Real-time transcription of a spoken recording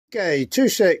Okay,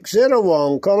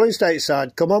 2601, calling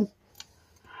stateside, come on. UK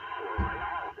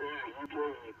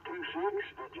 26,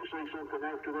 did you say something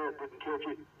after that? Didn't catch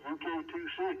it. UK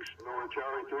 26, North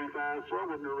Charlie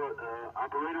 357,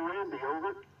 Operator Randy,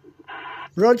 over.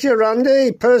 Roger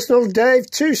Randy, personal Dave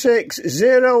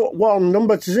 2601,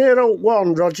 number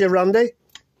 01, Roger Randy. Roger,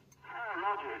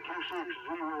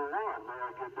 2601, may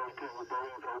I get back in with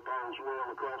Dave, hope all's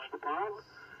well across the pond.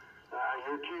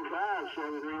 Your Q5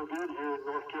 sounding real good here in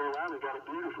North Carolina, got a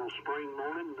beautiful spring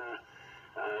morning,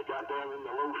 got down in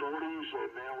the low 40s,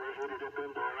 and now we're headed up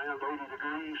into around 80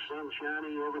 degrees, sun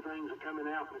shining, everything's coming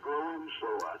out and glowing, so,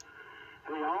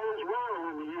 hey, all is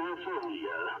well in the USA,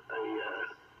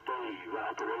 Dave,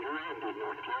 Operator Randy,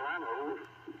 North Carolina, over.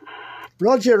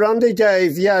 Roger Randy,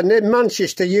 Dave, yeah,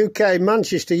 Manchester, UK,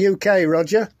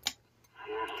 Roger.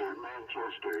 Yes, sir,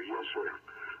 Manchester, yes, sir.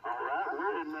 All right,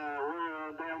 we're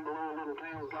down below a little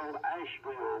town called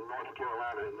Asheville, North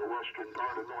Carolina, in the western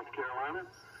part of North Carolina,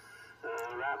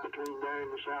 right between there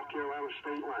and the South Carolina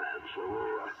state line. So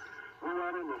we're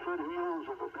right in the foothills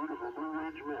of the beautiful Blue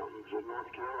Ridge Mountains in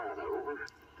North Carolina, over.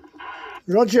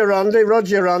 Roger Randy,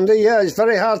 yeah, it's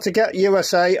very hard to get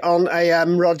USA on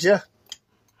AM, Roger. Yeah,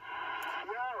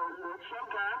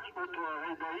 sometimes, but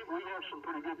hey, Dave, we have some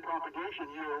pretty good propagation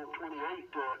here on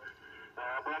 28.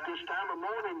 About this time of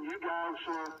morning, you guys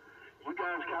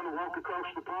kind of walk across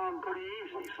the pond pretty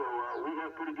easy, so we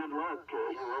have pretty good luck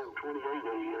here on 28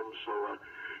 AM, so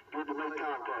good to make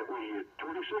contact with you.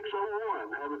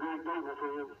 2601, have a great day, my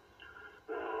friend.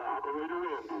 Operator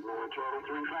Randy, North Charlie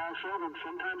 357,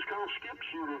 sometimes called Skip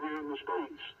Shooter here in the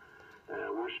States.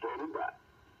 We're standing by.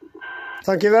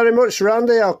 Thank you very much,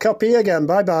 Randy. I'll copy again.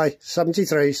 Bye-bye.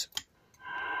 73s.